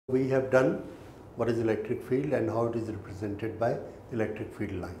We have done what is electric field and how it is represented by electric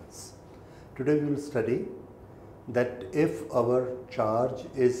field lines. Today we will study that if our charge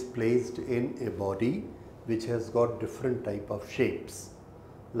is placed in a body which has got different type of shapes,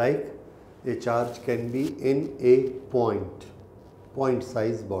 like a charge can be in a point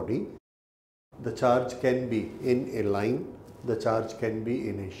size body, the charge can be in a line, the charge can be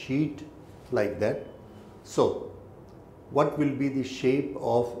in a sheet, like that. So what will be the shape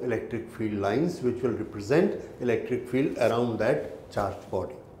of electric field lines which will represent electric field around that charged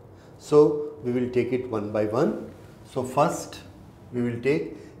body? So we will take it one by one. So first we will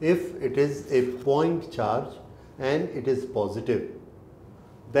take, if it is a point charge and it is positive,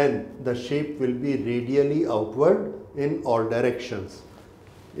 then the shape will be radially outward in all directions.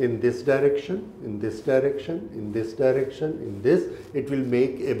 In this direction, in this direction, in this direction, in this, it will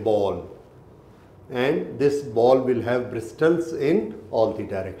make a ball. And this ball will have bristles in all the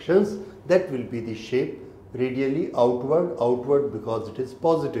directions. That will be the shape, radially outward because it is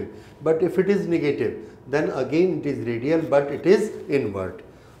positive. But if it is negative, then again it is radial but it is inward.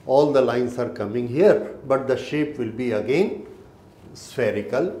 All the lines are coming here, but the shape will be again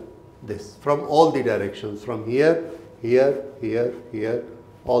spherical, this, from all the directions, from here, here, here, here,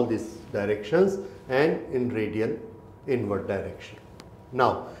 all these directions, and in radial inward direction.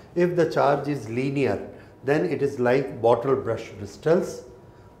 Now, if the charge is linear, then it is like bottle brush bristles.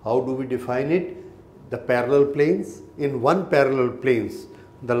 How do we define it? The parallel planes. In one parallel planes,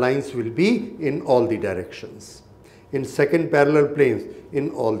 the lines will be in all the directions. In second parallel planes,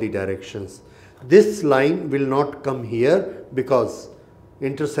 in all the directions. This line will not come here because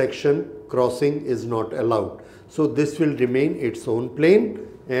intersection crossing is not allowed. So this will remain its own plane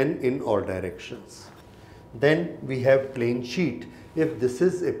and in all directions. Then we have plane sheet. If this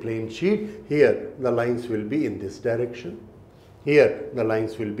is a plane sheet, here the lines will be in this direction, here the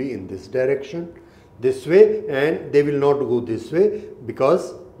lines will be in this direction, this way, and they will not go this way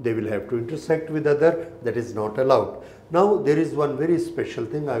because they will have to intersect with other, that is not allowed. Now there is one very special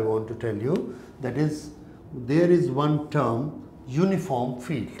thing I want to tell you, that is, there is one term, uniform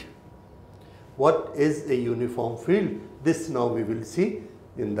field. What is a uniform field? This now we will see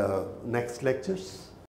in the next lectures.